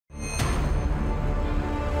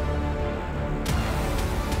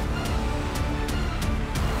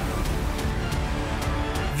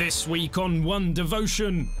This week on One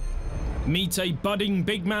Devotion, meet a budding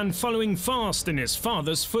big man following fast in his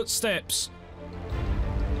father's footsteps.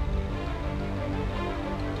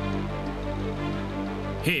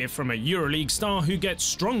 Hear from a Euroleague star who gets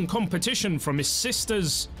strong competition from his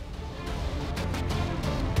sisters.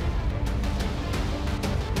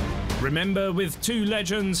 Remember with two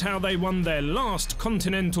legends how they won their last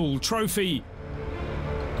continental trophy.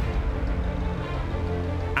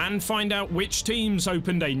 And find out which teams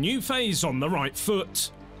opened a new phase on the right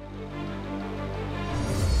foot.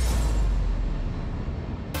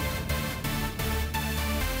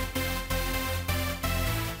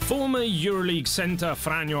 Former Euroleague centre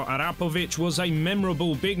Franjo Arapovic was a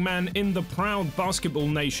memorable big man in the proud basketball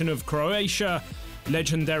nation of Croatia.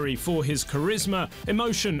 Legendary for his charisma,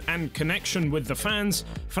 emotion and connection with the fans,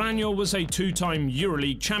 Franjo was a two-time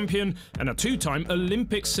Euroleague champion and a two-time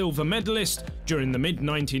Olympic silver medalist during the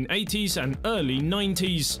mid-1980s and early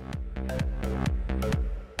 90s.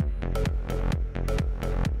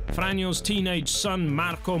 Franjo's teenage son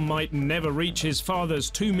Marko might never reach his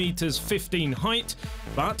father's 2 meters 15 height,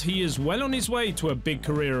 but he is well on his way to a big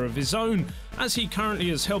career of his own, as he currently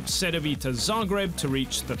has helped Cedevita Zagreb to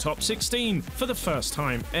reach the top 16 for the first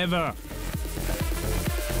time ever.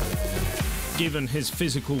 Given his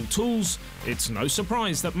physical tools, it's no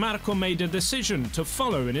surprise that Marko made a decision to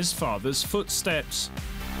follow in his father's footsteps.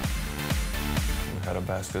 We had a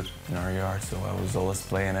basket in our yard, so I was always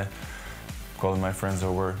playing it. Calling my friends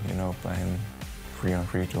over, playing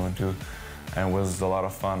 3-on-3, 2-on-2, and it was a lot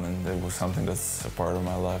of fun, and it was something that's a part of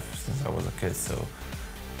my life since I was a kid, so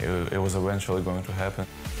it was eventually going to happen.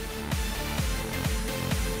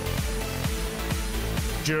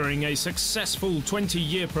 During a successful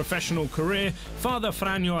 20-year professional career, father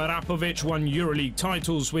Franjo Arapovic won Euroleague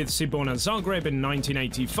titles with Cibona Zagreb in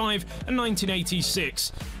 1985 and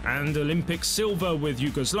 1986, and Olympic silver with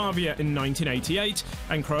Yugoslavia in 1988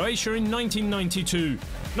 and Croatia in 1992,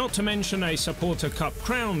 not to mention a Supporter Cup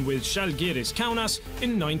crown with Žalgiris Kaunas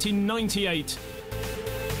in 1998.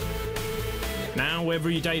 Now,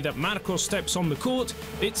 every day that Marko steps on the court,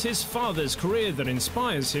 it's his father's career that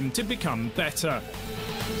inspires him to become better.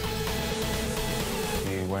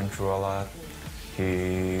 He went through a lot.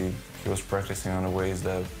 He was practicing on the ways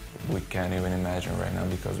that we can't even imagine right now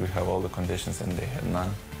because we have all the conditions and they had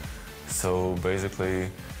none. So basically,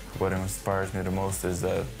 what inspires me the most is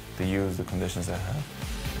that to use the conditions I have.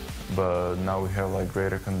 But now we have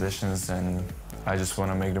greater conditions, and I just want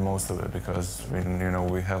to make the most of it because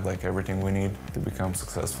we have everything we need to become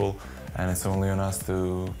successful, and it's only on us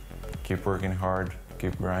to keep working hard,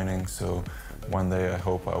 keep grinding. So one day I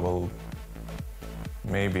hope I will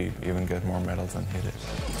maybe even get more medals than he did.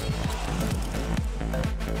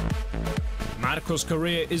 Marko's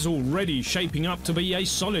career is already shaping up to be a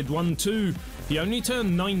solid one too. He only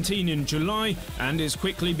turned 19 in July and is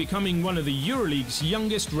quickly becoming one of the Euroleague's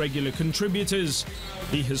youngest regular contributors.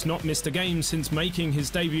 He has not missed a game since making his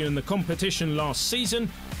debut in the competition last season,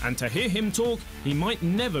 and to hear him talk, he might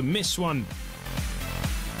never miss one.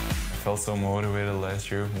 I felt so motivated last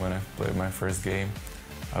year when I played my first game.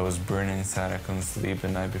 I was burning inside, I couldn't sleep the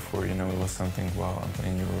night before, it was something, wow, I'm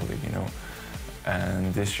playing Euroleague,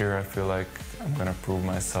 And this year I feel like I'm gonna prove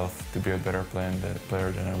myself to be a better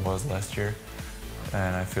player than I was last year.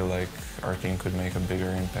 And I feel like our team could make a bigger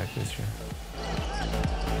impact this year.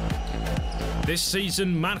 This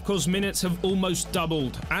season, Marko's minutes have almost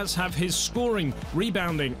doubled, as have his scoring,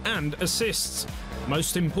 rebounding and assists.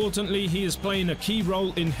 Most importantly, he is playing a key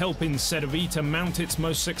role in helping Cedevita mount its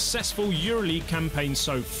most successful Euroleague campaign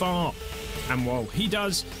so far. And while he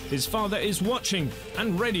does, his father is watching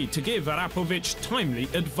and ready to give Arapovic timely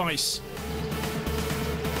advice.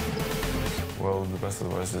 Well, the best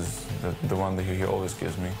advice is the one that he always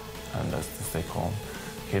gives me, and that's to stay calm.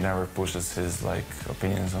 He never pushes his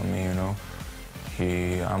opinions on me,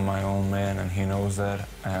 I'm my own man and he knows that,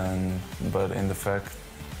 but in the fact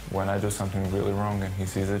when I do something really wrong and he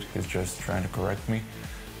sees it, he's just trying to correct me,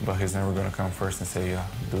 but he's never gonna come first and say, yeah,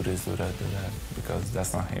 do this, do that, because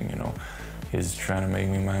that's not him, He's trying to make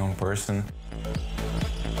me my own person.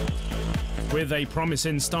 With a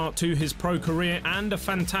promising start to his pro career and a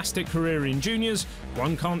fantastic career in juniors,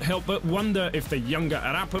 one can't help but wonder if the younger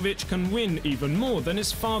Arapovic can win even more than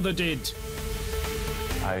his father did.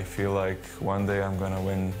 I feel like one day I'm gonna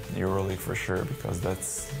win Euroleague for sure, because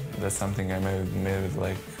that's something I made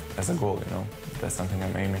as a goal, That's something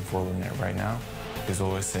I'm aiming for right now. He's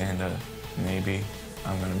always saying that maybe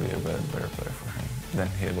I'm gonna be a better player for him than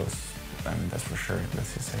he was. That's for sure,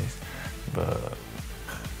 that's he says. But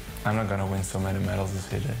I'm not gonna win so many medals as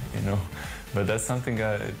he did, But that's something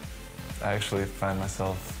I actually find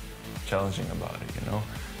myself challenging about it,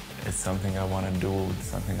 it's something I want to do, it's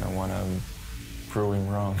something I want to prove him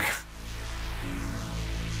wrong.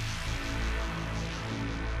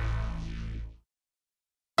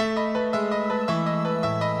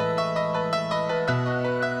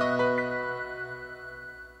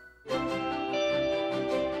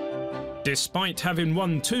 Despite having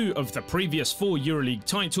won 2 of the previous 4 Euroleague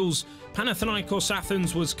titles, Panathinaikos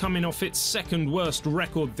Athens was coming off its second worst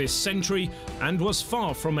record this century and was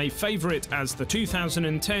far from a favourite as the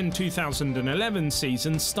 2010-2011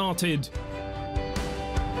 season started.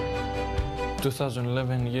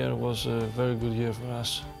 2011 year was a very good year for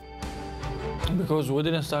us because we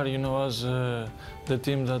didn't start, as the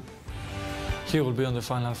team that he will be on the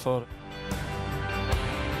Final Four.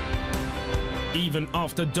 Even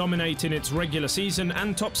after dominating its regular season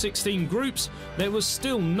and top 16 groups, there was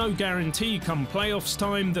still no guarantee come playoffs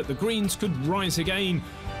time that the Greens could rise again,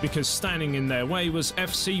 because standing in their way was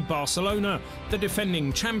FC Barcelona, the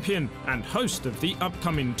defending champion and host of the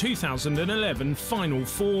upcoming 2011 Final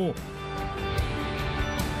Four.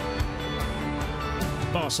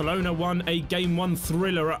 Barcelona won a Game 1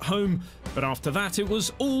 thriller at home, but after that it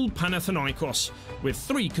was all Panathinaikos, with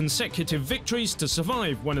 3 consecutive victories to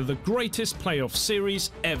survive one of the greatest playoff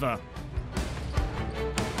series ever.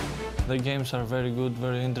 The games are very good,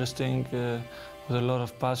 very interesting, with a lot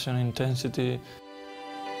of passion, intensity.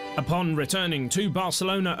 Upon returning to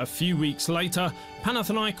Barcelona a few weeks later,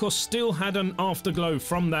 Panathinaikos still had an afterglow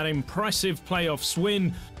from that impressive playoffs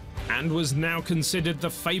win, and was now considered the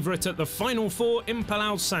favourite at the Final Four in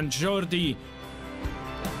Palau Sant Jordi.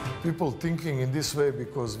 People thinking in this way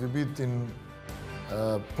because we beat in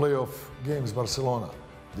playoff games Barcelona,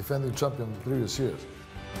 defending champion the previous years.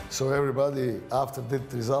 So everybody, after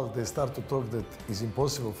that result, they start to talk that it's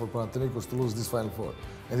impossible for Panathinaikos to lose this Final Four.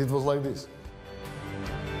 And it was like this.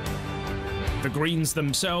 The Greens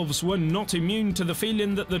themselves were not immune to the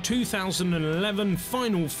feeling that the 2011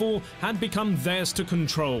 Final Four had become theirs to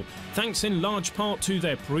control, thanks in large part to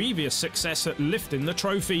their previous success at lifting the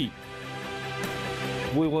trophy.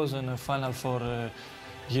 We was in a Final Four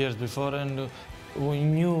years before, and we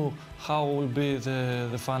knew how will be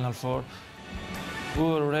the Final Four. We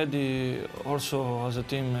were ready also as a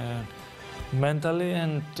team mentally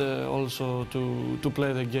and also to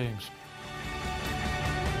play the games.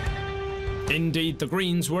 Indeed, the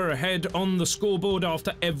Greens were ahead on the scoreboard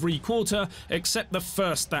after every quarter except the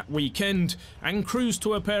first that weekend, and cruised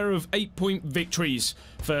to a pair of 8-point victories,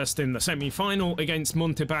 first in the semi-final against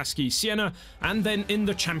Montepaschi Siena and then in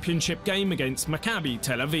the championship game against Maccabi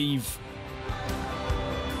Tel Aviv.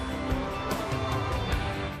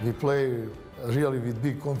 We play really with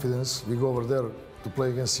big confidence. We go over there to play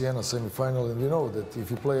against Siena semi-final, and we know that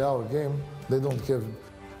if we play our game, they don't have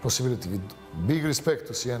possibility. With big respect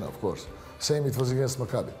to Siena, of course. Same it was against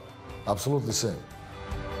Maccabi. Absolutely same.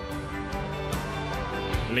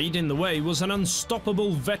 Leading the way was an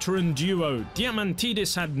unstoppable veteran duo.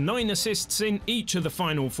 Diamantidis had 9 assists in each of the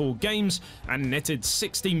Final Four games and netted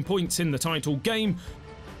 16 points in the title game,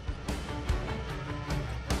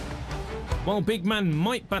 while big man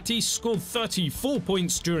Mike Batiste scored 34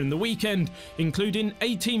 points during the weekend, including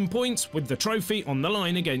 18 points with the trophy on the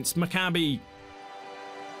line against Maccabi.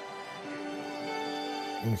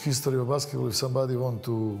 In history of basketball, if somebody want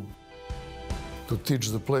to teach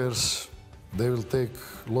the players, they will take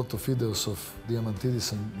a lot of videos of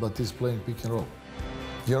Diamantidis and Batiste playing pick and roll.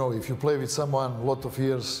 You know, if you play with someone a lot of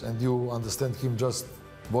years and you understand him just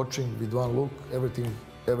watching with one look, everything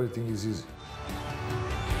is easy.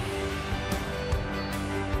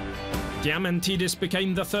 Diamantidis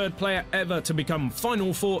became the 3rd player ever to become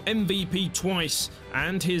Final Four MVP twice,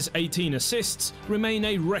 and his 18 assists remain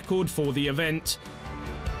a record for the event.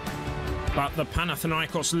 But the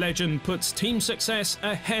Panathinaikos legend puts team success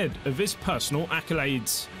ahead of his personal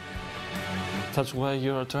accolades. That's why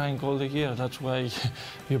you're trying all the year. That's why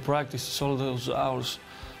you practice all those hours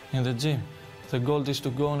in the gym. The goal is to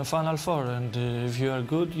go on a Final Four, and if you are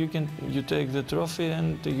good, you take the trophy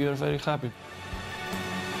and you are very happy.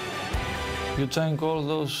 You trying all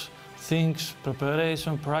those things,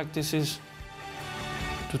 preparation, practices,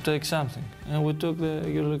 to take something. And we took the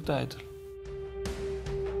Euroleague title.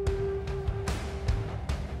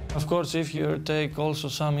 Of course, if you take also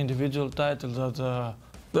some individual titles that are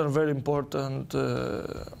very important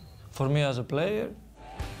for me as a player,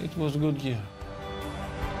 it was a good year.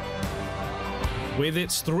 With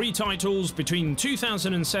its 3 titles between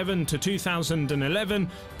 2007 to 2011,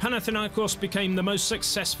 Panathinaikos became the most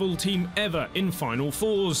successful team ever in Final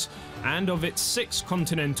Fours. And of its 6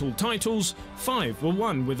 continental titles, 5 were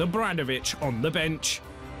won with Obradovic on the bench.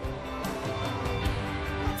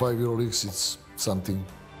 5 Euroleagues, it's something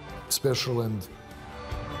special, and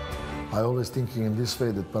I always thinking in this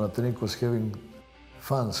way that Panathinaikos having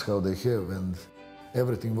fans how they have and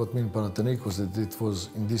everything what mean Panathinaikos, that it was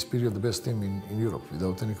in this period the best team in Europe,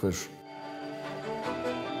 without any question.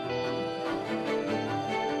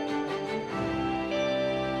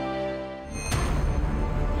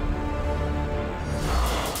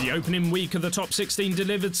 The opening week of the top 16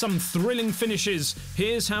 delivered some thrilling finishes.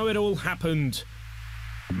 Here's how it all happened.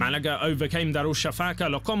 Malaga overcame Darushafaca,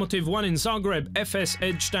 Lokomotiv won in Zagreb, Efes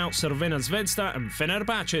edged out Crvena Zvezda and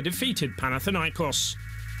Fenerbahce defeated Panathinaikos.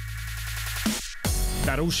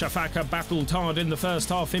 Darushafaca battled hard in the first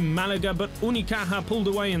half in Malaga, but Unicaja pulled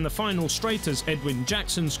away in the final straight as Edwin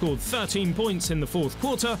Jackson scored 13 points in the fourth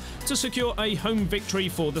quarter to secure a home victory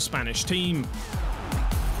for the Spanish team.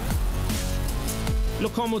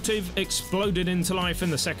 Lokomotiv exploded into life in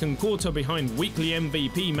the second quarter behind weekly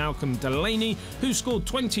MVP Malcolm Delaney, who scored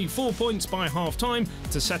 24 points by half-time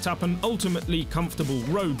to set up an ultimately comfortable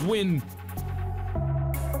road win.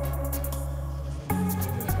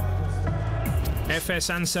 Efes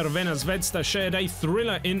and Crvena Zvezda shared a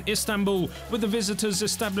thriller in Istanbul, with the visitors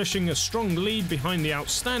establishing a strong lead behind the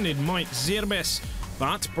outstanding Mike Zirbes.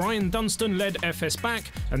 But Brian Dunstan led Efes back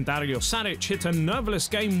and Dario Saric hit a nerveless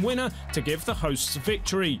game winner to give the hosts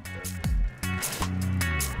victory.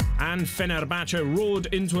 And Fenerbahce roared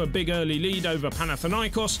into a big early lead over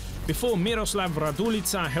Panathinaikos before Miroslav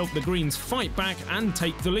Radulica helped the Greens fight back and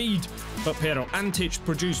take the lead. But Pero Antic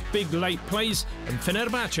produced big late plays and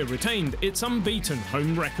Fenerbahce retained its unbeaten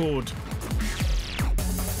home record.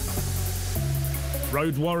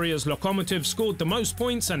 Road Warriors Lokomotiv scored the most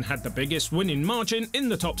points and had the biggest winning margin in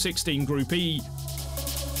the top 16 Group E.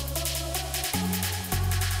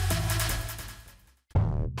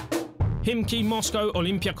 Khimki, Moscow,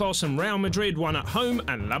 Olympiacos and Real Madrid won at home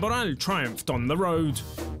and Laboral triumphed on the road.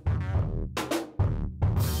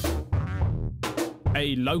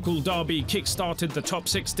 A local derby kick-started the top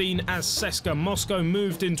 16 as CSKA Moscow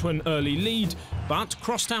moved into an early lead, but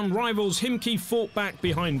crosstown rivals Khimki fought back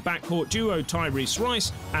behind backcourt duo Tyrese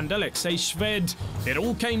Rice and Alexei Shved. It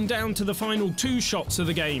all came down to the final two shots of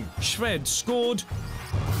the game. Shved scored,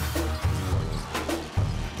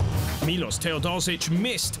 Milos Teodosic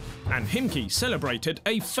missed, and Khimki celebrated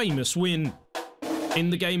a famous win. In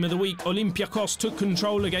the game of the week, Olympiacos took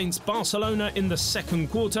control against Barcelona in the second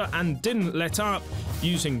quarter and didn't let up,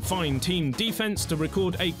 using fine team defense to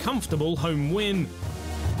record a comfortable home win.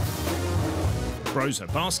 Broza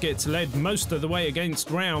Baskets led most of the way against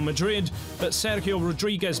Real Madrid, but Sergio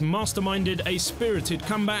Rodriguez masterminded a spirited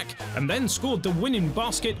comeback and then scored the winning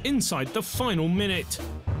basket inside the final minute.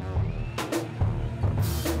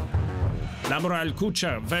 Laboral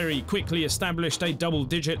Kucha very quickly established a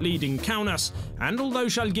double-digit lead in Kaunas, and although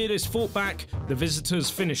Žalgiris fought back, the visitors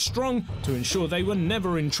finished strong to ensure they were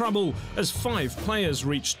never in trouble, as 5 players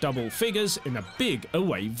reached double figures in a big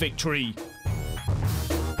away victory.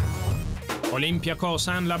 Olympiacos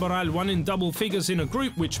and Laboral won in double figures in a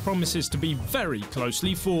group which promises to be very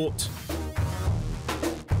closely fought.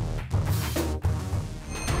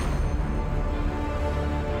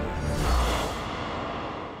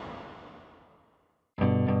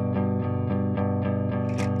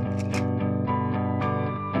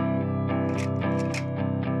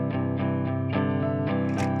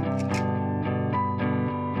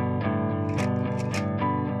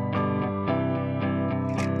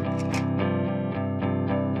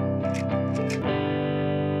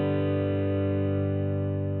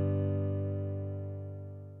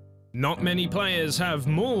 Not many players have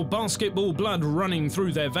more basketball blood running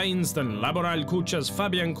through their veins than Laboral Kucha's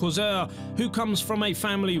Fabian Coser, who comes from a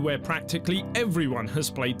family where practically everyone has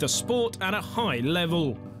played the sport at a high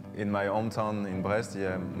level. In my hometown in Brest,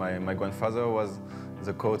 my grandfather was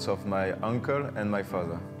the coach of my uncle and my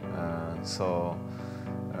father.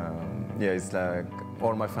 It's like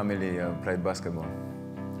all my family played basketball.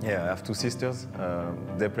 Yeah, I have 2 sisters.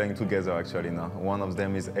 They're playing together actually now. One of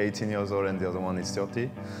them is 18 years old and the other one is 30,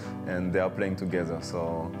 and they are playing together.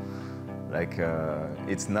 So, like,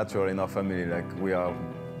 it's natural in our family. Like, we are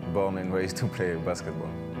born and raised to play basketball.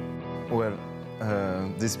 Well,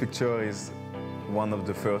 this picture is one of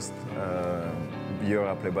the first year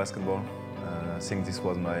I play basketball. I think this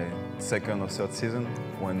was my 2nd or 3rd season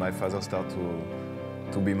when my father started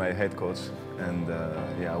to be my head coach, and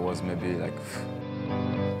I was maybe like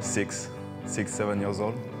 6, 7 years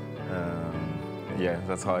old.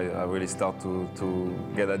 That's how I really start to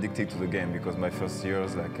get addicted to the game, because my first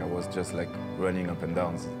years, like, I was just like running up and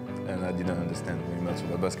down, and I didn't understand very much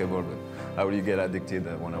about basketball, but I really get addicted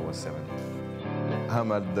when I was 7.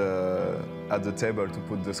 I'm at the table to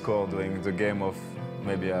put the score during the game of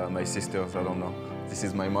maybe my sisters, I don't know. This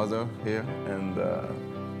is my mother here, and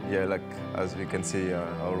yeah, like as you can see,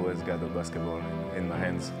 I always got a basketball in my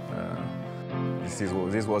hands.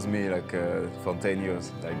 This was me like for 10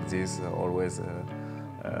 years, like this, always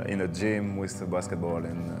in a gym with the basketball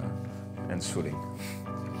and shooting.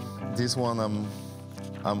 This one,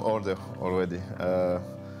 I'm older already.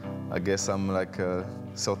 I guess I'm like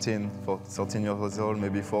 13 years old,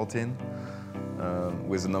 maybe 14,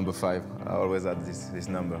 with the number 5. I always had this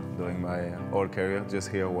number during my whole career. Just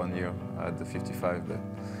here 1 year, I had the 55. But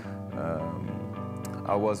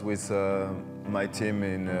I was with my team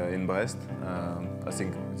in Brest. I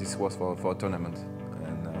think this was for a tournament,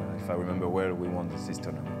 and if I remember well, we won this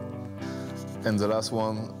tournament. And the last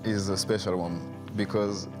one is a special one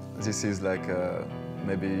because this is like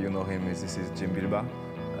maybe you know him. This is Jim Bilbao,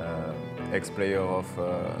 ex-player of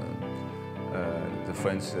the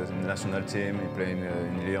French national team. He played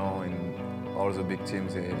in Lyon, in all the big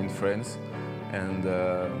teams in France. And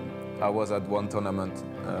I was at one tournament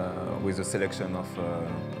with the selection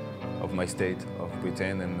of my state, of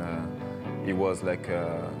Britain, and he was like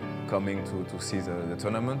coming to see the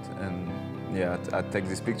tournament. And yeah, I take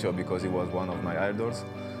this picture because he was one of my idols.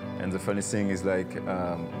 And the funny thing is like,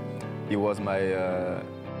 he was my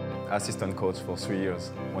assistant coach for 3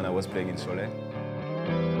 years when I was playing in Cholet.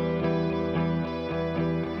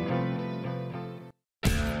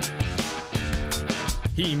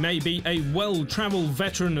 He may be a well-travelled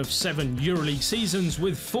veteran of 7 Euroleague seasons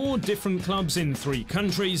with 4 different clubs in 3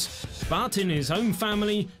 countries, but in his own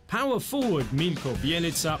family, power forward Milko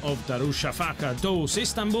Bjelica of Darüşşafaka Doğuş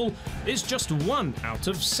Istanbul is just one out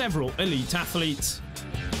of several elite athletes.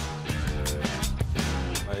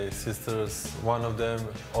 My sisters, one of them,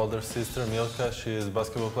 older sister Milka, she is a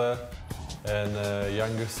basketball player, and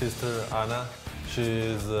younger sister Anna, she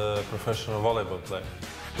is a professional volleyball player.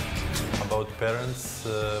 About parents,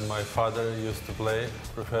 my father used to play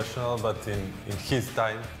professional, but in his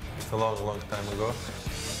time, it's a long time ago.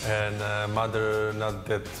 And mother, not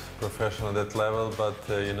that professional at that level, but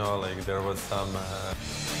you know, like there was some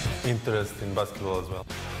interest in basketball as well.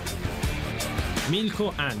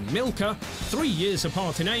 Milko and Milka, 3 years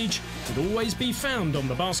apart in age, would always be found on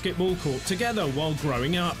the basketball court together while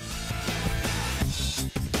growing up.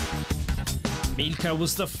 Milka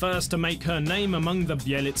was the first to make her name among the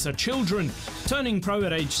Bjelica children, turning pro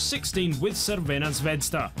at age 16 with Crvena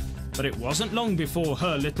Zvezda. But it wasn't long before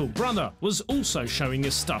her little brother was also showing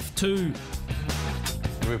his stuff too.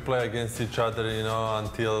 We play against each other, you know,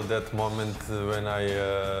 until that moment when I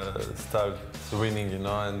start winning, you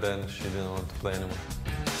know, and then she didn't want to play anymore.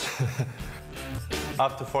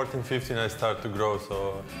 After 14, 15, I start to grow,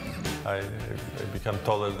 so I become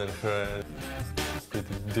taller than her. It's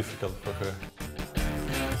pretty difficult for her.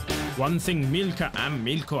 One thing Milka and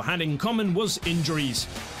Milko had in common was injuries.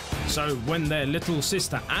 So when their little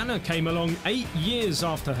sister Anna came along 8 years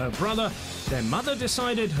after her brother, their mother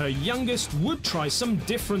decided her youngest would try some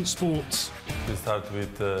different sports. We start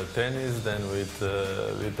with tennis, then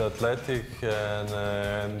with athletic,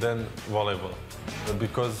 and then volleyball.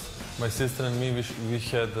 Because my sister and me, we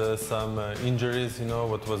had some injuries, you know,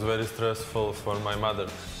 what was very stressful for my mother.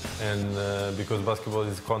 And because basketball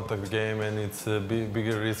is a contact game and it's a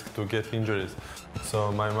bigger risk to get injuries.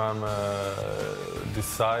 So my mom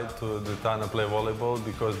decided that Anna play volleyball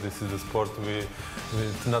because this is a sport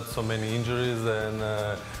with not so many injuries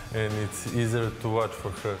and it's easier to watch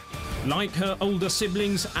for her. Like her older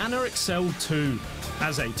siblings, Anna excelled too.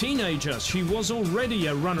 As a teenager, she was already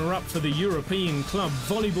a runner-up for the European club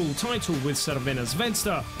volleyball title with Crvena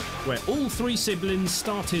Zvezda, where all 3 siblings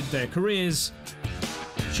started their careers.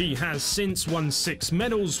 She has since won 6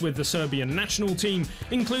 medals with the Serbian national team,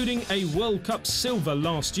 including a World Cup silver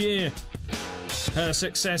last year. Her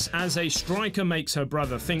success as a striker makes her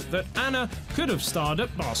brother think that Anna could have starred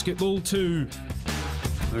at basketball too.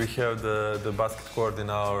 We have the basket court in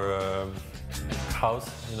our house,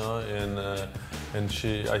 you know, and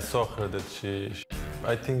I saw her that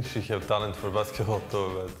I think she have talent for basketball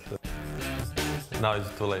too, but now it's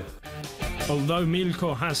too late. Although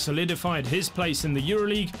Milko has solidified his place in the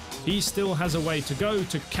Euroleague, he still has a way to go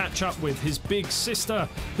to catch up with his big sister,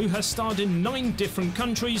 who has starred in 9 different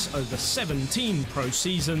countries over 17 pro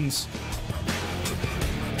seasons.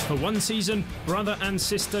 For one season, brother and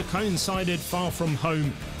sister coincided far from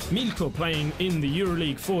home, Milko playing in the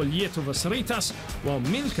Euroleague for Lietuvos Rytas, while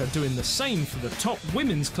Milka doing the same for the top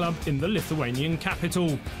women's club in the Lithuanian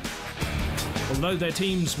capital. Although their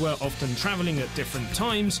teams were often travelling at different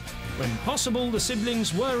times, when possible the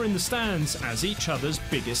siblings were in the stands as each other's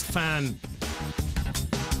biggest fan.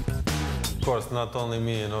 Of course, not only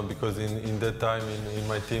me, because in that time in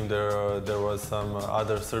my team there was some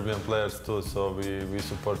other Serbian players too, so we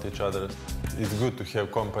support each other. It's good to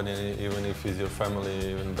have company, even if it's your family,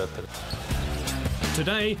 even better.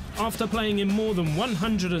 Today, after playing in more than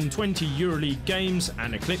 120 Euroleague games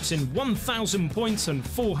and eclipsing 1,000 points and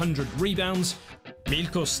 400 rebounds,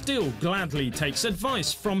 Milko still gladly takes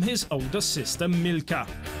advice from his older sister Milka.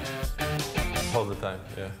 All the time,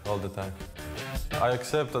 yeah, all the time. I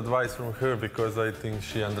accept advice from her because I think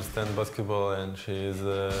she understands basketball and she is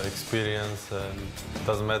experienced, and it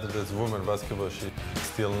doesn't matter that it's women basketball, she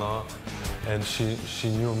still knows. And she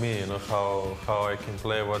knew me, how I can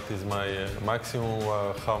play, what is my maximum,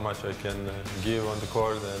 how much I can give on the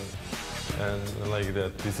court, and like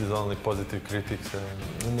that. This is only positive critics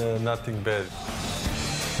and nothing bad.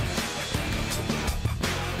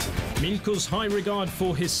 Milko's high regard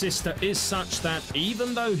for his sister is such that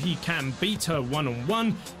even though he can beat her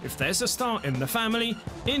one-on-one, if there's a star in the family,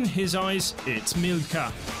 in his eyes, it's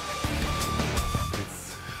Milka.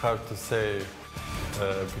 It's hard to say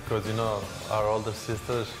because, our older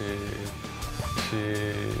sister,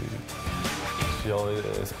 she always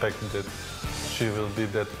expected that she will be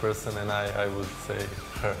that person, and I would say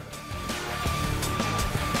her.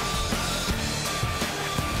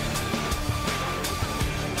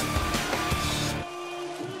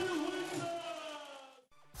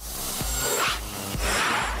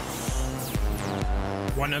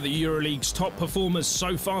 One of the Euroleague's top performers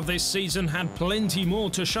so far this season had plenty more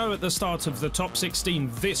to show at the start of the top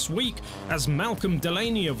 16 this week, as Malcolm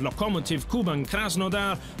Delaney of Lokomotiv Kuban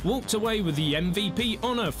Krasnodar walked away with the MVP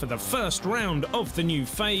honour for the first round of the new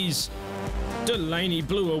phase. Delaney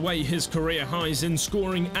blew away his career highs in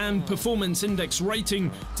scoring and performance index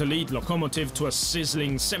rating to lead Lokomotiv to a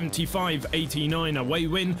sizzling 75-89 away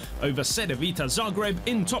win over Cedevita Zagreb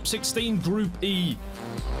in top 16 Group E.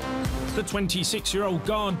 The 26-year-old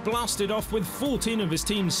guard blasted off with 14 of his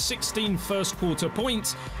team's 16 first-quarter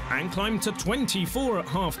points and climbed to 24 at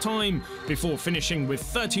half-time before finishing with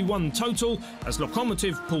 31 total as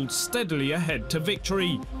Lokomotiv pulled steadily ahead to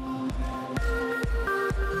victory.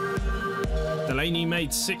 Delaney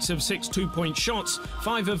made 6 of 6 two-point shots,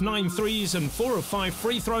 5 of 9 threes and 4 of 5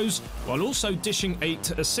 free throws, while also dishing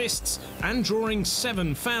 8 assists and drawing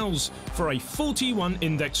 7 fouls for a 41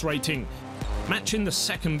 index rating, matching the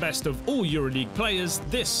second best of all Euroleague players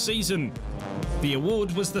this season. The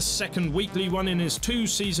award was the second weekly one in his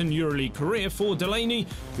 2-season Euroleague career for Delaney,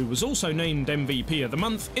 who was also named MVP of the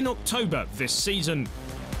month in October this season.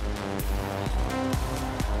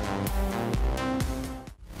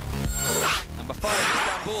 Number 5,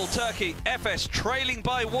 Istanbul, Turkey. Efes trailing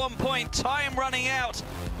by 1 point, time running out.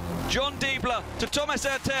 John Diebler to Thomas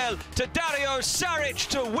Ertel to Dario Saric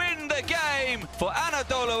to win the game for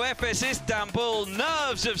Anadolu Efes Istanbul.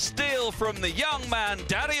 Nerves of steel from the young man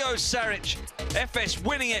Dario Saric. Efes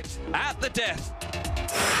winning it at the death.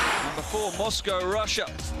 Number 4, Moscow, Russia.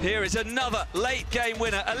 Here is another late game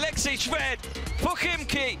winner, Alexei Shved for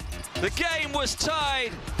Khimki. The game was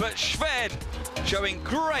tied, but Shved showing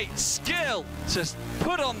great skill to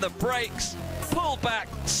put on the brakes, pull back,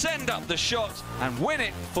 send up the shot and win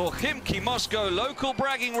it for Khimki Moscow. Local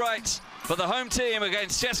bragging rights for the home team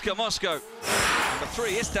against CSKA Moscow. Number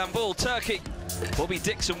 3, Istanbul, Turkey. Bobby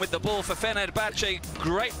Dixon with the ball for Fenerbahce.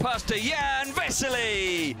 Great pass to Jan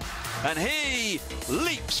Vesely. And he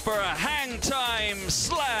leaps for a hang time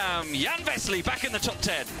slam. Jan Vesely back in the top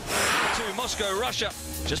 10. To Moscow, Russia.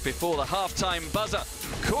 Just before the halftime buzzer,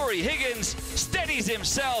 Corey Higgins steadies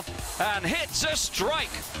himself and hits a strike.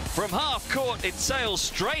 From half court, it sails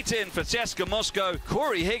straight in for CSKA Moscow.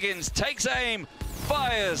 Corey Higgins takes aim,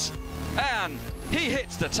 fires, and he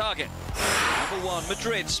hits the target. Number 1,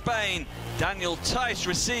 Madrid, Spain. Daniel Tice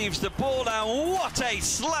receives the ball, and what a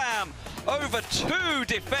slam over 2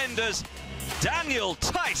 defenders. Daniel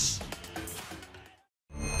Tice.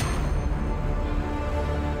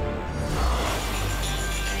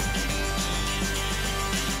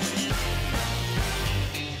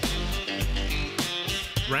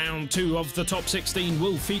 Round 2 of the top 16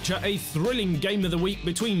 will feature a thrilling game of the week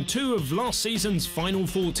between 2 of last season's Final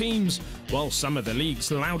Four teams, while some of the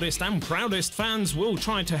league's loudest and proudest fans will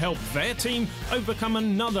try to help their team overcome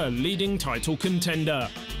another leading title contender.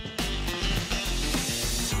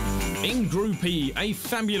 In Group E, a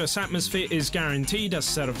fabulous atmosphere is guaranteed as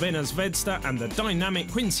Crvena Zvezda and the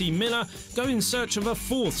dynamic Quincy Miller go in search of a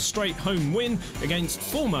 4th straight home win against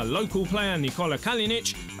former local player Nikola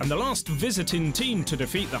Kalinic and the last visiting team to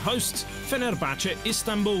defeat the hosts, Fenerbahce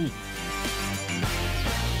Istanbul.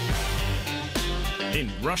 In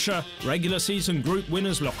Russia, regular season group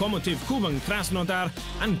winners Lokomotiv Kuban Krasnodar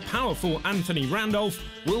and powerful Anthony Randolph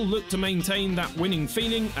will look to maintain that winning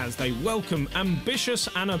feeling as they welcome ambitious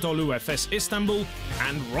Anadolu Efes Istanbul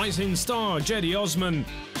and rising star Cedi Osman.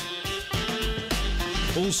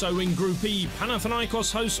 Also in Group E,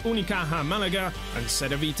 Panathinaikos hosts Unicaja Malaga and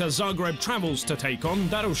Cedevita Zagreb travels to take on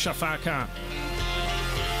Darusshafaka.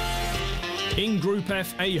 In Group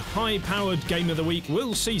F, a high-powered game of the week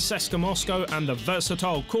will see CSKA Moscow and the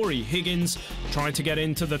versatile Corey Higgins try to get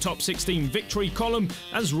into the top 16 victory column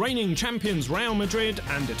as reigning champions Real Madrid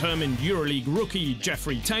and determined Euroleague rookie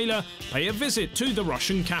Jeffrey Taylor pay a visit to the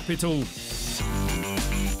Russian capital.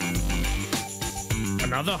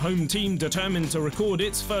 Another home team determined to record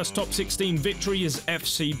its first top 16 victory is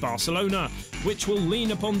FC Barcelona, which will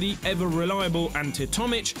lean upon the ever-reliable Ante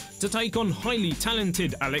Tomic to take on highly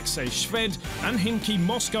talented Alexei Shved and Khimki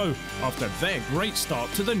Moscow after their great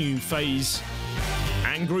start to the new phase.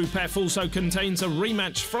 And Group F also contains a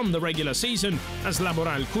rematch from the regular season as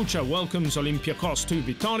Laboral Kucha welcomes Olympiacos to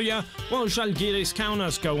Vitoria, while Žalgiris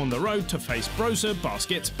Kaunas go on the road to face Brose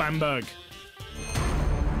Baskets Bamberg.